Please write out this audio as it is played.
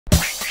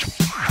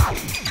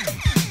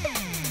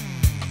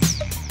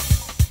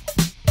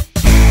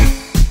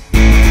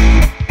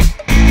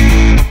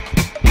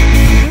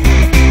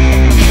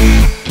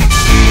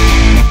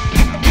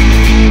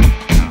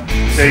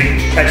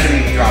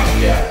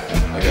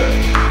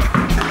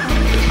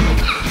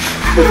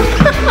Ten,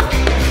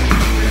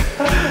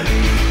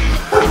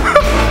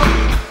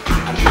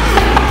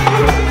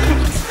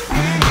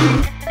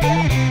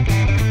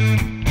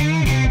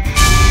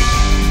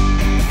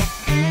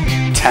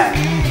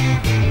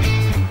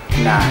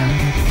 9,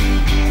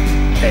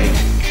 8,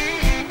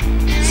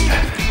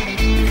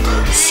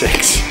 7,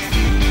 6,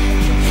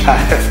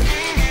 5,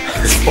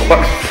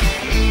 4,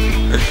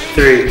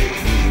 3,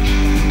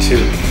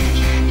 2,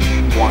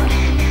 1,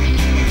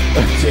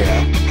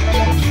 0.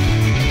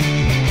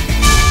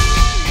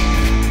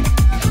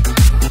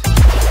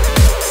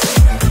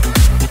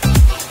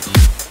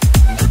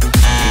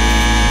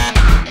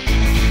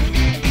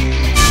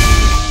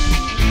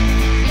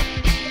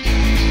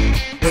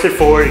 Sit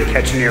forward and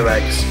catching your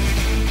legs.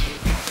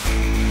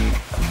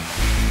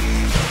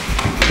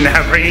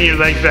 Now bringing your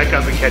legs back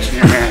up and catching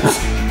your hands.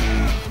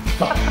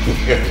 Fuck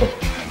you.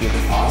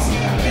 It's awesome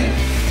having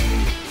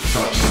so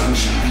much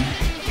sunshine.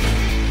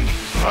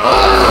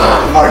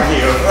 Fuck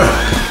you.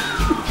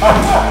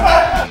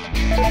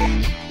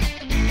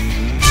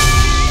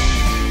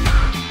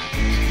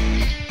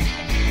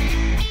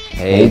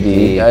 Hey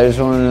D, I just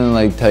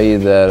wanted to tell you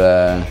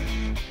that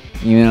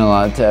you mean a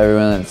lot to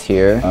everyone that's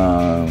here.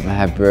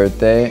 Happy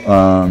birthday.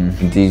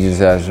 D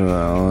just asked me what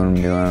I want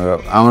to be.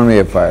 I want to be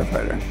a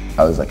firefighter.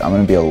 I was like, I'm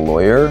gonna be a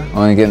lawyer. I'm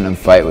gonna get in a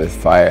fight with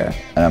fire,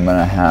 and I'm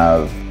gonna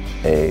have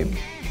a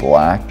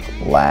black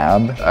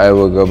lab. I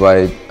will go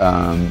buy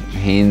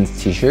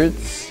Hanes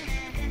t-shirts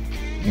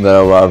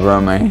that'll rub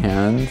around my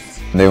hands.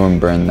 They wouldn't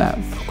burn that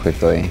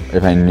quickly.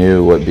 If I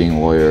knew what being a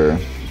lawyer,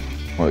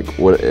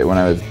 when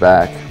I was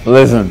back.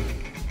 Listen,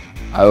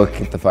 I will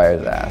kick the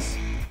fire's ass.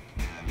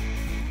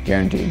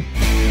 Guaranteed.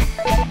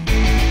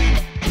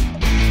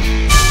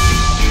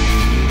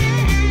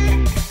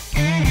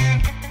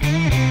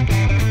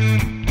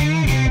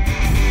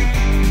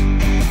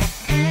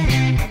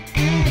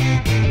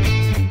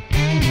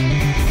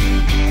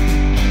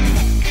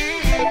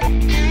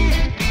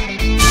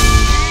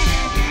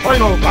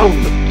 Final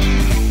round.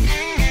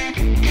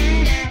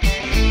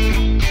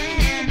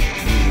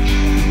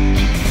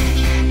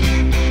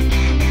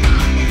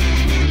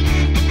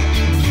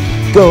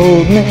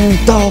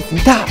 Goldman Dolphin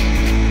top.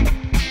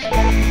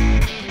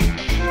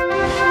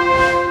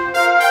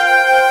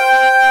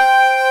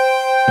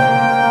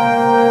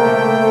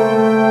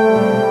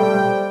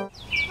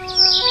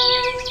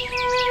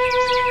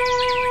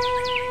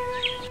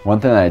 One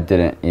thing that I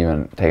didn't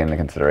even take into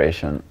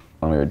consideration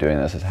when we were doing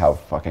this is how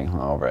fucking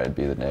hungover I'd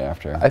be the day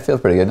after. I feel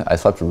pretty good. I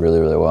slept really,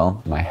 really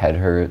well. My head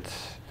hurts.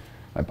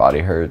 My body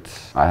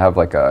hurts. I have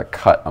like a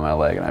cut on my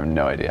leg and I have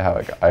no idea how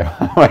I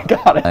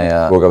got it.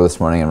 I woke up this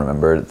morning and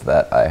remembered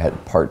that I had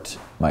parked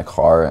my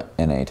car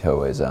in a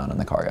towaway zone and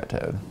the car got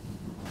towed.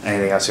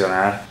 Anything else you want to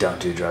add? Don't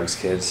do drugs,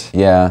 kids.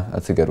 Yeah,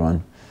 that's a good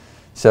one.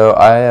 So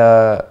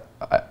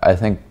I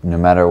think no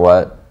matter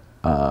what,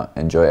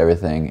 enjoy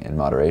everything in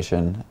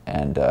moderation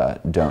and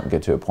don't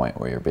get to a point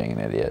where you're being an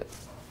idiot.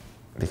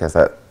 Because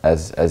that,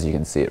 as you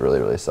can see, it really,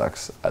 really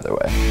sucks either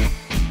way.